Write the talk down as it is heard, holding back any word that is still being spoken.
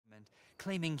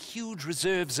claiming huge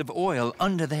reserves of oil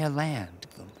under their land.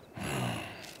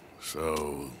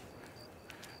 So,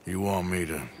 you want me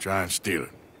to try and steal it?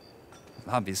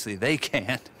 Obviously, they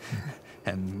can't.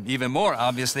 And even more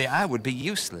obviously, I would be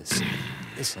useless.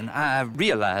 Listen, I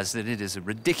realize that it is a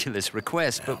ridiculous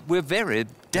request, but we're very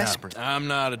desperate. Now, I'm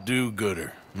not a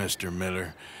do-gooder, Mr.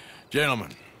 Miller. Gentlemen,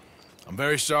 I'm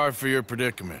very sorry for your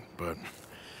predicament, but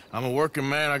I'm a working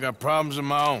man. I got problems of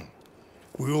my own.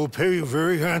 We will pay you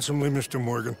very handsomely, Mr.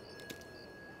 Morgan.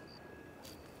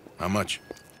 How much?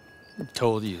 I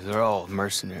told you, they're all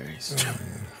mercenaries.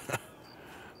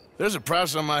 There's a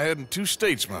price on my head in 2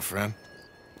 states, my friend.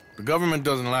 The government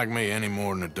doesn't like me any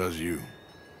more than it does you.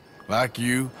 Like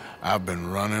you, I've been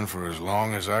running for as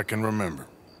long as I can remember.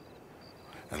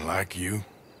 And like you,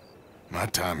 my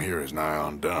time here is nigh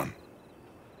undone.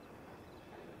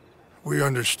 We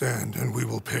understand, and we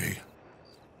will pay.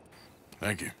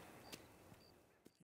 Thank you.